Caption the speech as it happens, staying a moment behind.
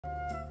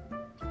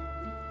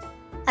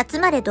集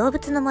まれ動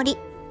物の森。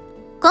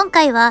今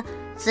回は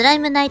スライ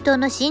ム内藤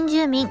の新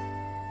住民、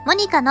モ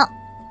ニカの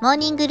モー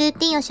ニングルー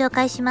ティンを紹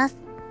介します。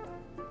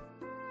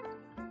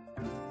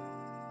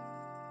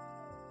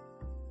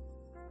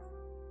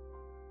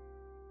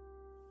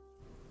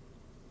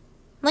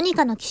モニ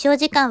カの起床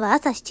時間は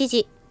朝7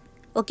時。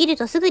起きる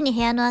とすぐに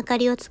部屋の明か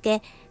りをつ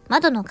け、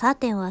窓のカー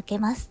テンを開け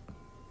ます。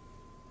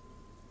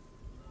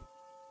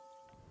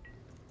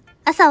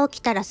朝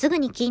起きたらすぐ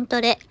に筋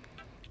トレ。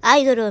ア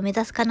イドルを目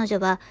指す彼女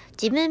は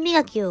自分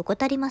磨きを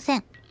怠りませ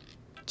ん。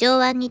上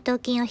腕二頭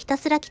筋をひた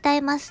すら鍛え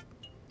ます。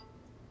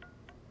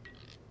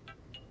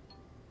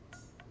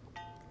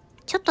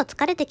ちょっと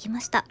疲れてきま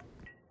した。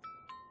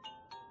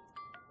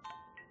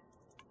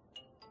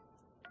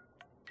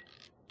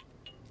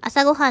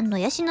朝ごはんの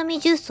ヤシの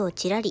実ジュースを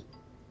ちらり。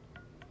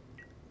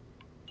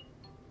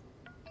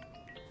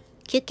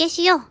休憩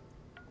しよう。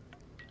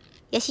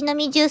ヤシの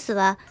実ジュース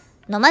は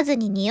飲まず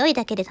に匂い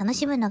だけで楽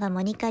しむのが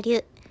モニカ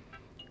流。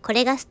こ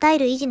れがスタイ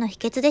ル維持の秘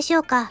訣でしょ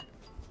うか。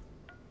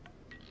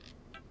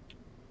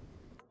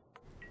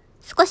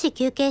少し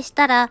休憩し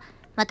たら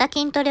また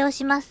筋トレを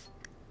します。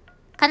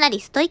かなり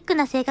ストイック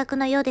な性格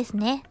のようです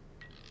ね。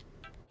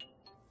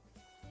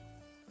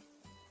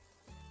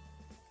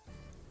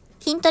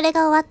筋トレ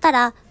が終わった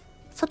ら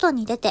外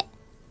に出て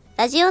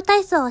ラジオ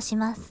体操をし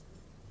ます。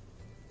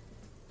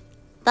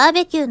バー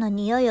ベキューの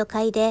匂いを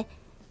嗅いで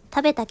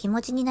食べた気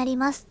持ちになり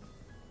ます。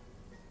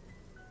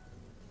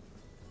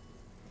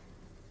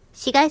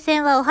紫外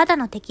線はお肌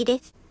の敵で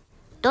す。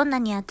どんな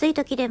に暑い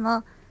時で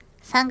も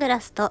サングラ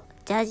スと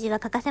ジャージは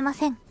欠かせま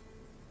せん。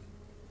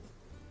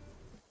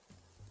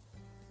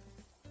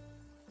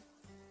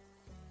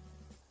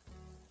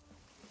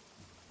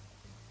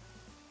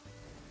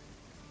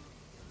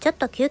ちょっ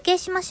と休憩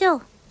しましょ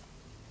う。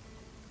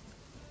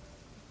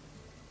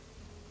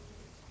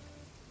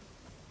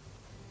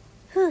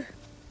ふう。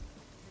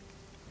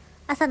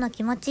朝の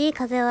気持ちいい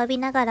風を浴び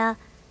ながら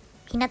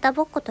日向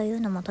ぼっこという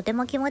のもとて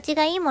も気持ち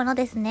がいいもの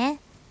ですね。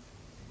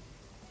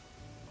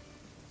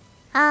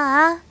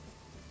ああ、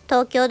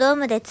東京ドー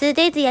ムで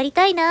 2days やり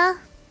たいな。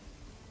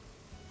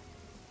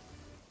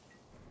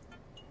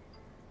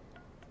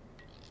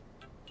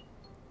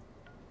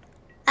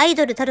アイ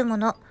ドルたるも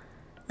の、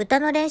歌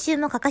の練習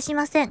も欠かし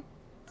ません。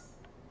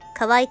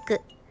可愛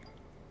く、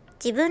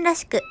自分ら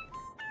しく、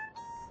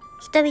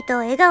人々を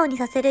笑顔に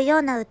させるよ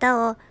うな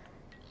歌を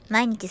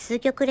毎日数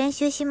曲練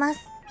習します。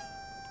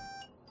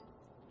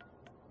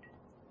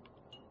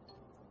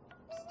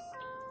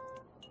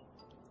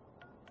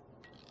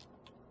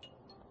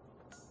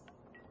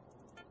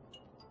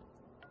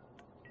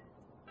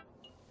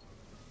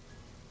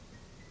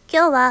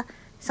今日は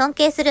尊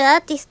敬するア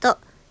ーティスト、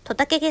ト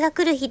タケケが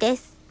来る日で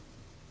す。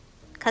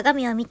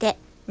鏡を見て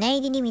念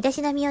入りに身だ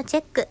しなみをチ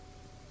ェック。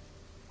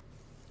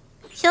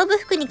勝負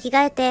服に着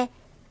替えて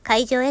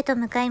会場へと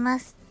向かいま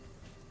す。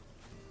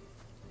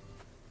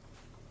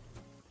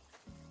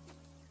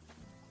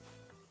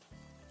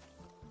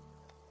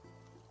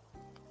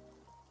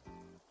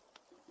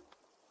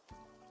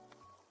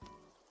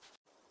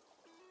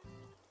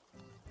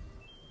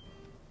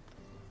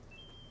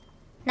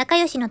仲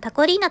良しのタ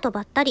コリーナと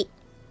ばったり。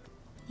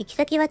行き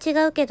先は違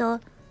うけど、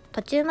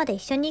途中まで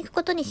一緒に行く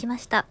ことにしま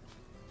した。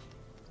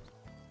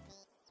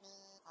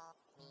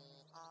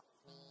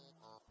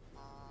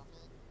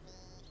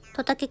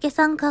トタケケ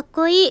さんかっ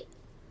こいい。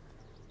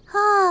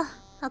は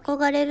あ、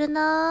憧れる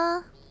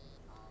なあ。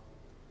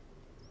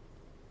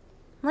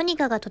モニ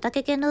カがトタ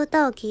ケケの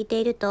歌を聴い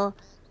ていると、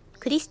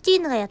クリスチ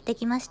ーヌがやって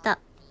きました。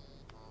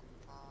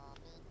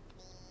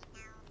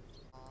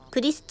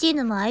クリスチー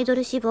ヌもアイド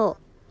ル志望。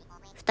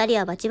二人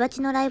はバチバ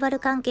チのライバル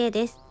関係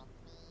です。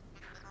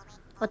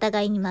お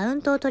互いにマウ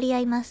ントを取り合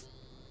います。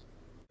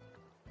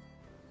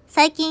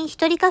最近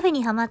一人カフェ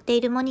にハマって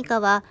いるモニカ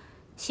は、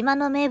島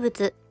の名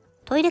物、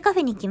トイレカ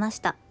フェに来まし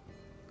た。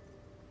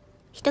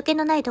人気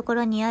のないとこ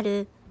ろにあ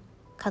る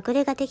隠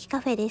れ家的カ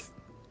フェです。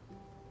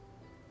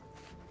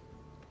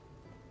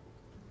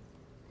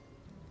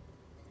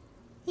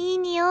いい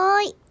匂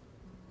い。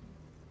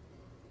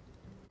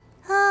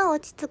はあ、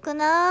落ち着く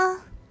なあ。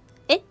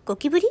え、ゴ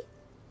キブリ？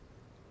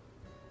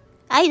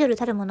アイドル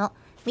たるもの、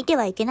見て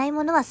はいけない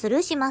ものはスル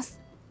ーします。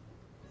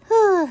ふ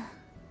う。は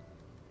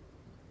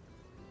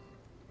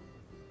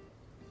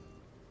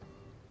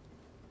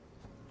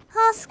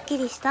あ、すっき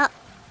りした。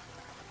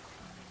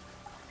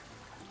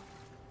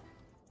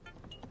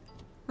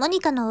モニ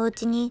カのお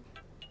家に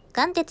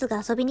ガンテツ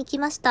が遊びに来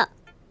ました。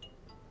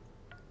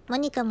モ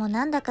ニカも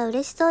なんだか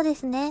嬉しそうで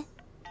すね。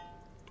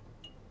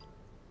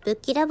ぶっ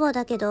きらぼう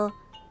だけど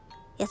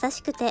優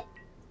しくて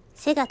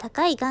背が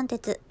高いガンテ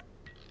ツ。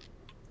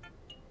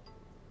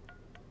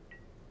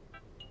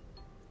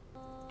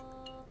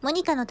モ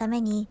ニカのた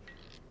めに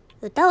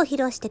歌を披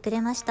露してく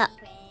れました。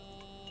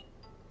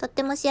とっ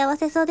ても幸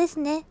せそうです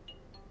ね。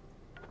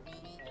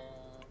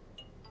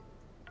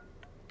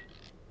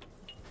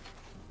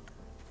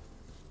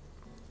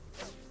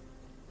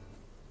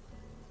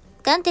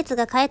ガンテツ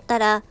が帰った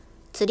ら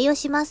釣りを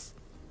します。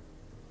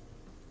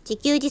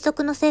自給自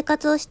足の生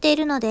活をしてい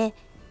るので、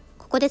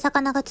ここで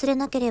魚が釣れ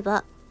なけれ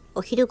ば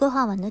お昼ご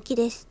飯は抜き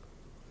です。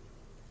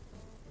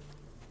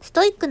ス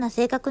トイックな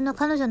性格の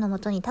彼女のも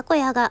とにタコ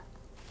ヤが。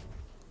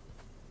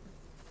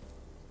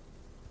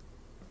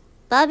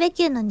バーベ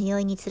キューの匂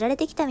いにつられ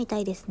てきたみた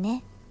いです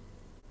ね。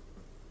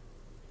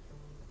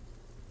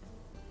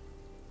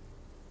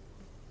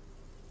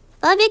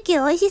バーベキ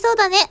ュー美味しそう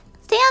だね。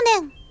せ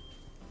やねん。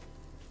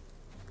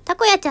タ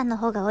コヤちゃんの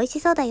方が美味し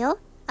そうだよ。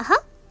あ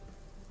は。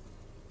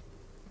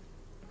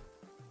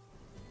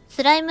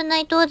スライム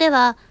内藤で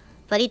は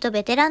割と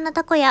ベテランな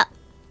タコヤ。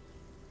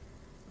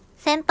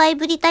先輩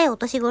ぶりたいお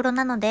年頃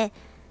なので、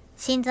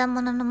新参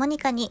者のモニ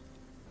カに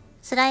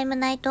スライム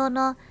内藤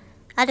の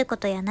あるこ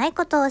とやない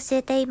ことを教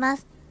えていま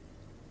す。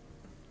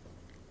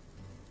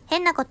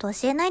変なこと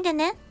教えないで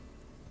ね。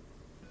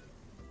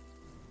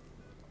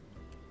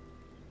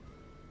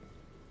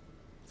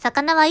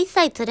魚は一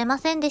切釣れま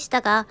せんでし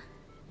たが、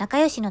仲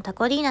良しのタ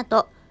コリーナ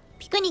と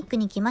ピクニック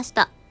に来まし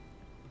た。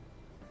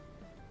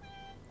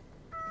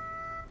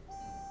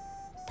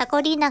タコ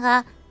リーナ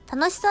が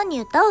楽しそう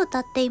に歌を歌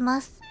っていま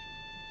す。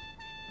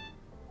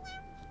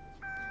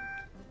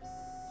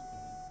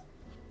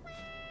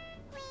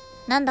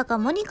なんだか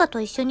モニカと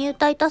一緒に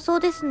歌いたそう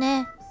です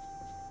ね。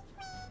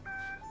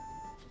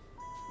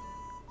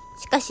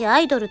しかしア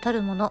イドルた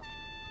るもの、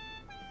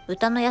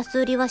歌の安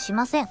売りはし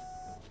ません。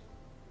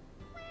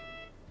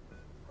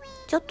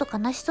ちょっと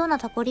悲しそうな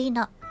タコリー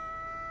ナ。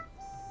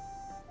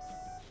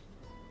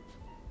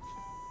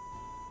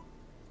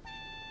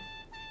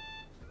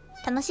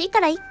楽しいか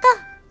らいっか。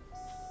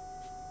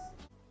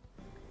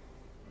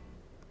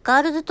ガ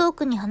ールズトー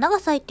クに花が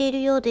咲いてい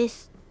るようで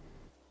す。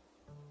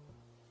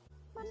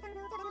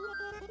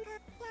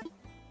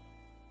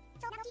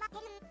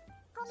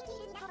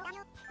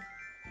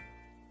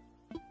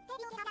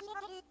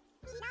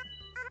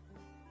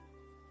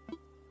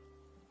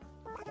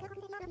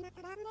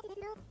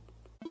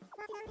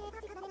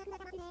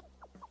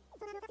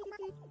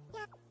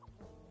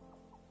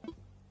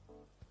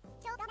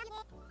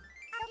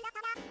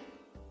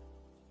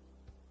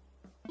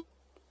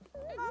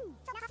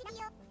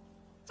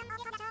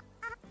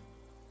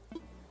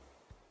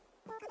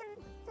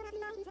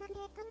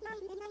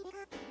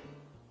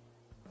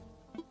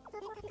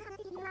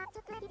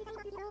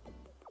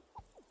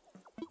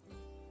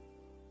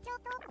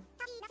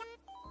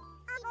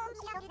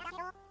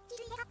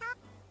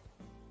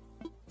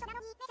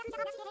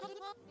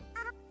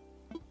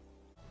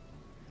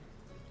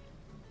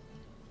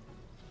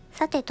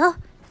さてと、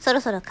そ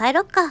ろそろ帰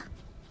ろっか。あ、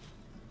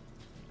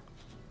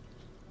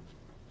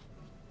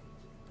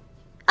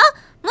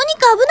モニ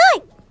カ危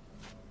ない。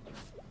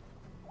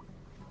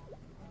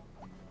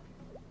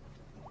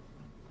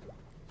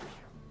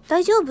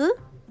大丈夫？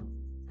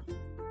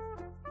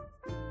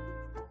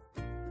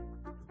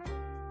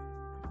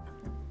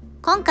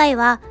今回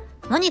は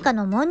モニカ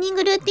のモーニン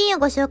グルーティンを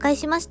ご紹介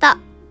しました。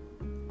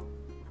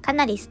か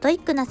なりストイ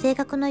ックな性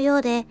格のよ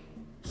うで、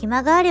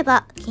暇があれ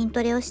ば筋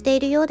トレをしてい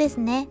るようです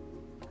ね。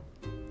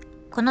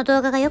この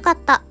動画が良かっ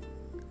た、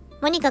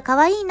モニカ可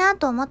愛いな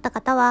と思った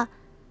方は、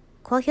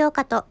高評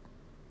価と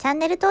チャン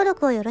ネル登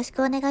録をよろし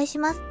くお願いし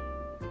ます。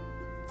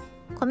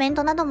コメン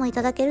トなどもい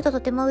ただけると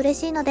とても嬉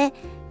しいので、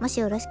も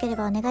しよろしけれ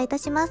ばお願いいた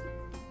します。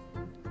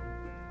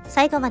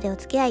最後までお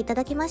付き合いいた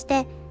だきまし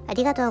てあ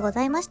りがとうご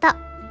ざいました。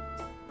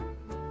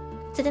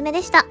つるめ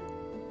でした。